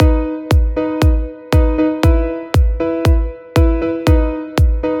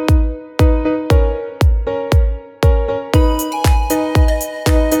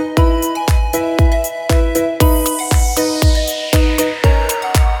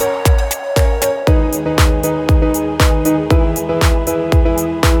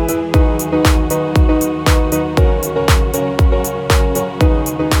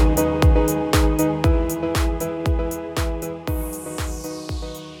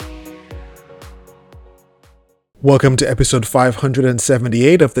Welcome to episode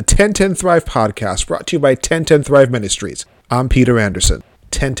 578 of the 1010 Thrive podcast, brought to you by 1010 Thrive Ministries. I'm Peter Anderson.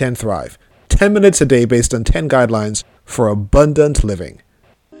 1010 Thrive. 10 minutes a day based on 10 guidelines for abundant living.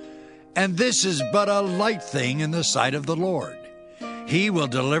 And this is but a light thing in the sight of the Lord. He will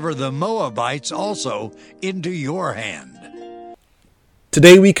deliver the Moabites also into your hand.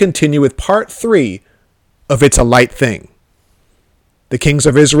 Today we continue with part 3 of It's a Light Thing. The kings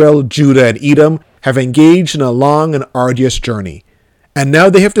of Israel, Judah, and Edom have engaged in a long and arduous journey, and now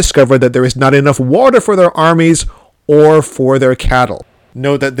they have discovered that there is not enough water for their armies or for their cattle.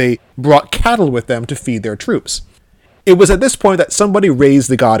 Note that they brought cattle with them to feed their troops. It was at this point that somebody raised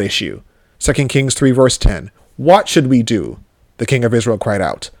the God issue. 2 Kings 3 verse 10. What should we do? The king of Israel cried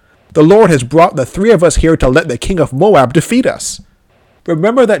out. The Lord has brought the three of us here to let the king of Moab defeat us.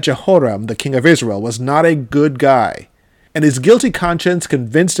 Remember that Jehoram, the king of Israel, was not a good guy, and his guilty conscience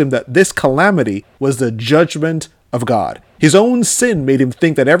convinced him that this calamity was the judgment of God. His own sin made him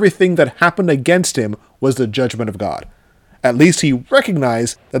think that everything that happened against him was the judgment of God. At least he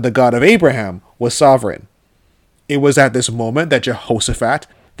recognized that the God of Abraham was sovereign. It was at this moment that Jehoshaphat,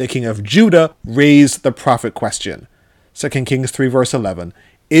 the king of Judah, raised the prophet question. 2 Kings 3 verse 11.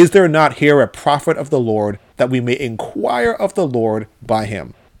 Is there not here a prophet of the Lord, that we may inquire of the Lord by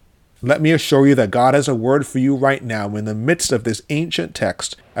him? Let me assure you that God has a word for you right now in the midst of this ancient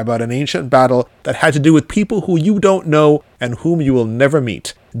text about an ancient battle that had to do with people who you don't know and whom you will never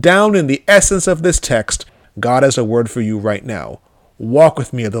meet. Down in the essence of this text, God has a word for you right now. Walk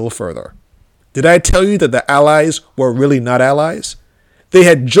with me a little further. Did I tell you that the allies were really not allies? They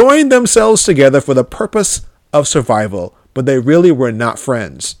had joined themselves together for the purpose of survival, but they really were not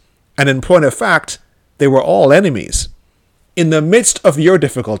friends. And in point of fact, they were all enemies. In the midst of your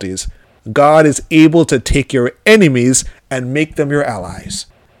difficulties, God is able to take your enemies and make them your allies.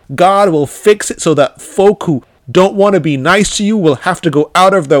 God will fix it so that folk who don't want to be nice to you will have to go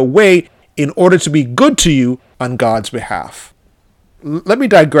out of their way in order to be good to you on God's behalf. Let me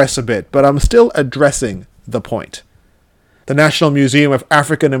digress a bit, but I'm still addressing the point. The National Museum of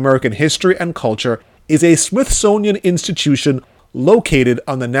African American History and Culture is a Smithsonian institution located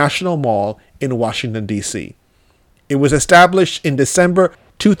on the National Mall in Washington, D.C. It was established in December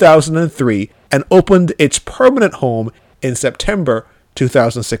 2003 and opened its permanent home in September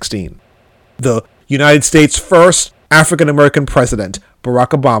 2016. The United States' first African-American president,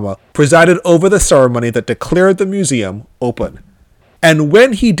 Barack Obama, presided over the ceremony that declared the museum open. And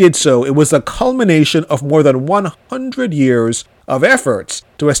when he did so, it was a culmination of more than 100 years of efforts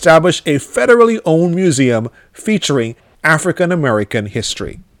to establish a federally owned museum featuring African-American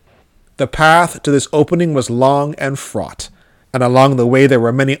history. The path to this opening was long and fraught, and along the way there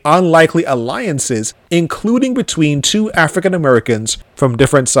were many unlikely alliances, including between two African Americans from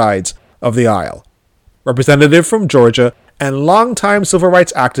different sides of the aisle. Representative from Georgia and longtime civil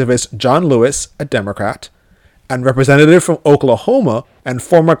rights activist John Lewis, a Democrat, and representative from Oklahoma and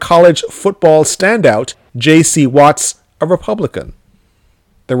former college football standout J.C. Watts, a Republican.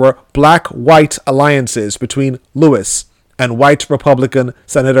 There were black-white alliances between Lewis and white Republican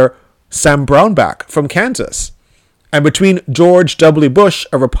Senator Sam Brownback from Kansas, and between George W. Bush,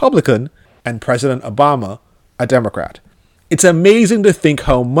 a Republican, and President Obama, a Democrat. It's amazing to think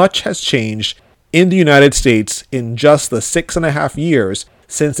how much has changed in the United States in just the 6.5 years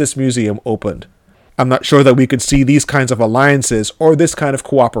since this museum opened. I'm not sure that we could see these kinds of alliances or this kind of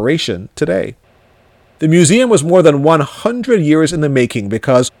cooperation today. The museum was more than 100 years in the making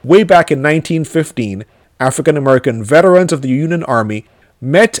because way back in 1915, African American veterans of the Union Army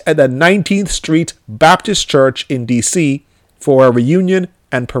met at the 19th Street Baptist Church in D.C. for a reunion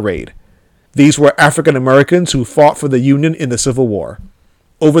and parade. These were African Americans who fought for the Union in the Civil War.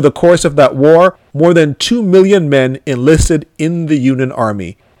 Over the course of that war, more than 2 million men enlisted in the Union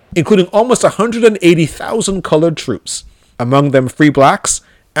Army, including almost 180,000 colored troops, among them free blacks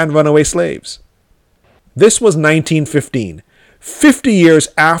and runaway slaves. This was 1915, 50 years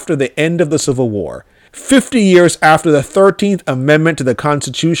after the end of the Civil War, 50 years after the 13th Amendment to the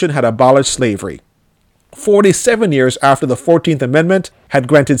Constitution had abolished slavery, 47 years after the 14th Amendment had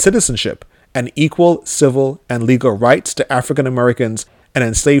granted citizenship and equal civil and legal rights to African Americans and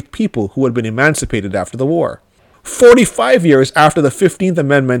enslaved people who had been emancipated after the war, 45 years after the 15th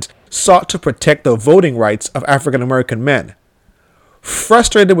Amendment sought to protect the voting rights of African American men.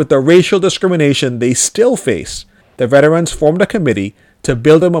 Frustrated with the racial discrimination they still face, the veterans formed a committee to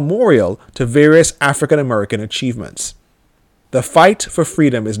build a memorial to various African American achievements. The fight for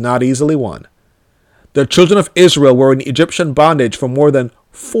freedom is not easily won. The children of Israel were in Egyptian bondage for more than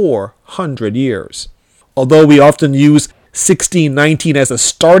 400 years. Although we often use 1619 as a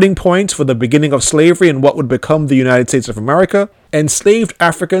starting point for the beginning of slavery in what would become the United States of America, enslaved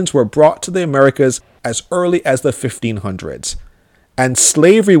Africans were brought to the Americas as early as the 1500s. And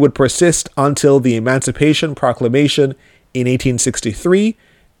slavery would persist until the Emancipation Proclamation in 1863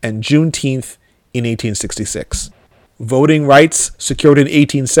 and Juneteenth in 1866. Voting rights secured in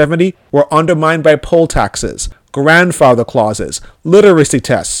 1870 were undermined by poll taxes, grandfather clauses, literacy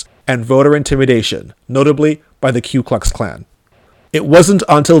tests, and voter intimidation, notably by the Ku Klux Klan. It wasn't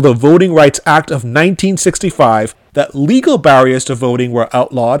until the Voting Rights Act of 1965 that legal barriers to voting were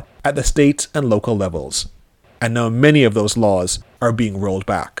outlawed at the state and local levels. And now many of those laws are being rolled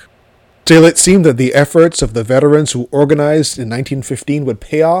back. Till it seemed that the efforts of the veterans who organized in 1915 would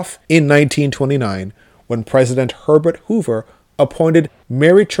pay off in 1929 when President Herbert Hoover appointed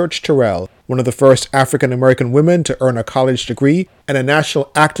Mary Church Terrell, one of the first African American women to earn a college degree and a national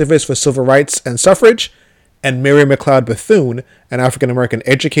activist for civil rights and suffrage, and Mary McLeod Bethune, an African American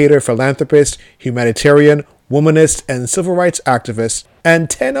educator, philanthropist, humanitarian, womanist, and civil rights activist, and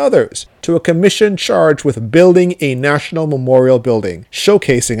 10 others to a commission charged with building a national memorial building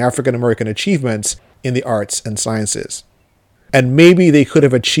showcasing African American achievements in the arts and sciences. And maybe they could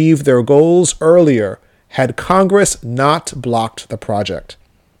have achieved their goals earlier had Congress not blocked the project.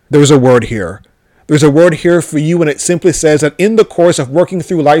 There's a word here. There's a word here for you, and it simply says that in the course of working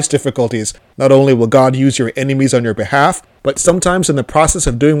through life's difficulties, not only will God use your enemies on your behalf, but sometimes in the process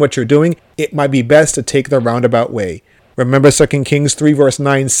of doing what you're doing, it might be best to take the roundabout way. Remember 2 Kings 3 verse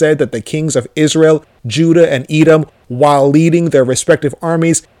 9 said that the kings of Israel, Judah, and Edom, while leading their respective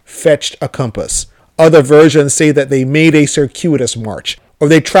armies, fetched a compass. Other versions say that they made a circuitous march, or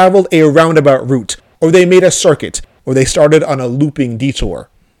they traveled a roundabout route, or they made a circuit, or they started on a looping detour.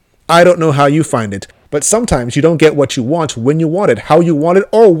 I don't know how you find it, but sometimes you don't get what you want when you want it, how you want it,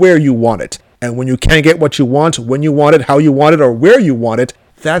 or where you want it. And when you can't get what you want when you want it, how you want it, or where you want it,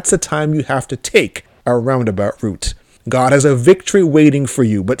 that's the time you have to take a roundabout route. God has a victory waiting for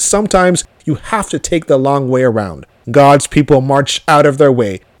you, but sometimes you have to take the long way around. God's people marched out of their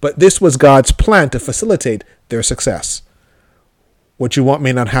way, but this was God's plan to facilitate their success. What you want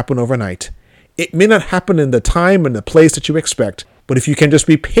may not happen overnight. It may not happen in the time and the place that you expect, but if you can just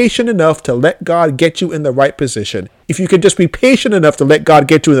be patient enough to let God get you in the right position, if you can just be patient enough to let God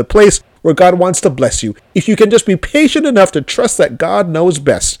get you in the place where God wants to bless you, if you can just be patient enough to trust that God knows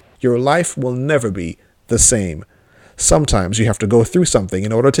best, your life will never be the same. Sometimes you have to go through something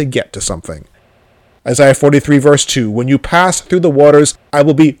in order to get to something. Isaiah 43 verse 2, when you pass through the waters, I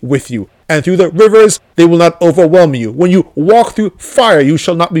will be with you, and through the rivers, they will not overwhelm you. When you walk through fire, you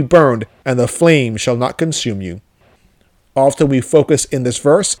shall not be burned, and the flame shall not consume you. Often we focus in this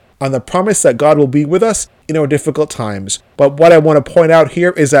verse on the promise that God will be with us in our difficult times. But what I want to point out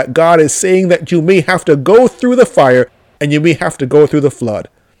here is that God is saying that you may have to go through the fire and you may have to go through the flood.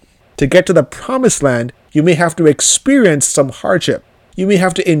 To get to the promised land, you may have to experience some hardship. You may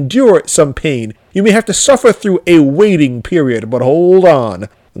have to endure some pain. You may have to suffer through a waiting period, but hold on.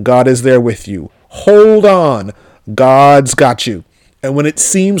 God is there with you. Hold on. God's got you. And when it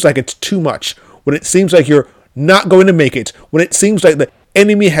seems like it's too much, when it seems like you're not going to make it, when it seems like the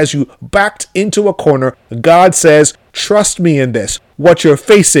enemy has you backed into a corner, God says, trust me in this. What you're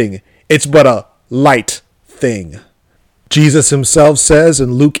facing, it's but a light thing. Jesus himself says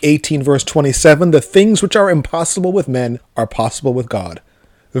in Luke 18 verse 27, the things which are impossible with men are possible with God.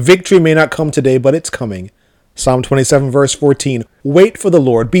 Victory may not come today, but it's coming. Psalm 27 verse 14, wait for the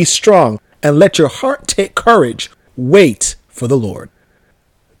Lord, be strong, and let your heart take courage. Wait for the Lord.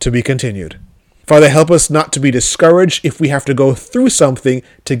 To be continued. Father, help us not to be discouraged if we have to go through something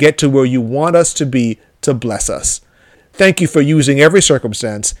to get to where you want us to be to bless us. Thank you for using every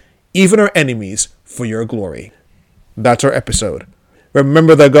circumstance, even our enemies, for your glory. That's our episode.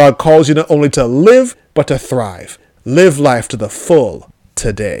 Remember that God calls you not only to live, but to thrive. Live life to the full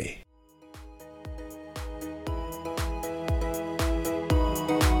today.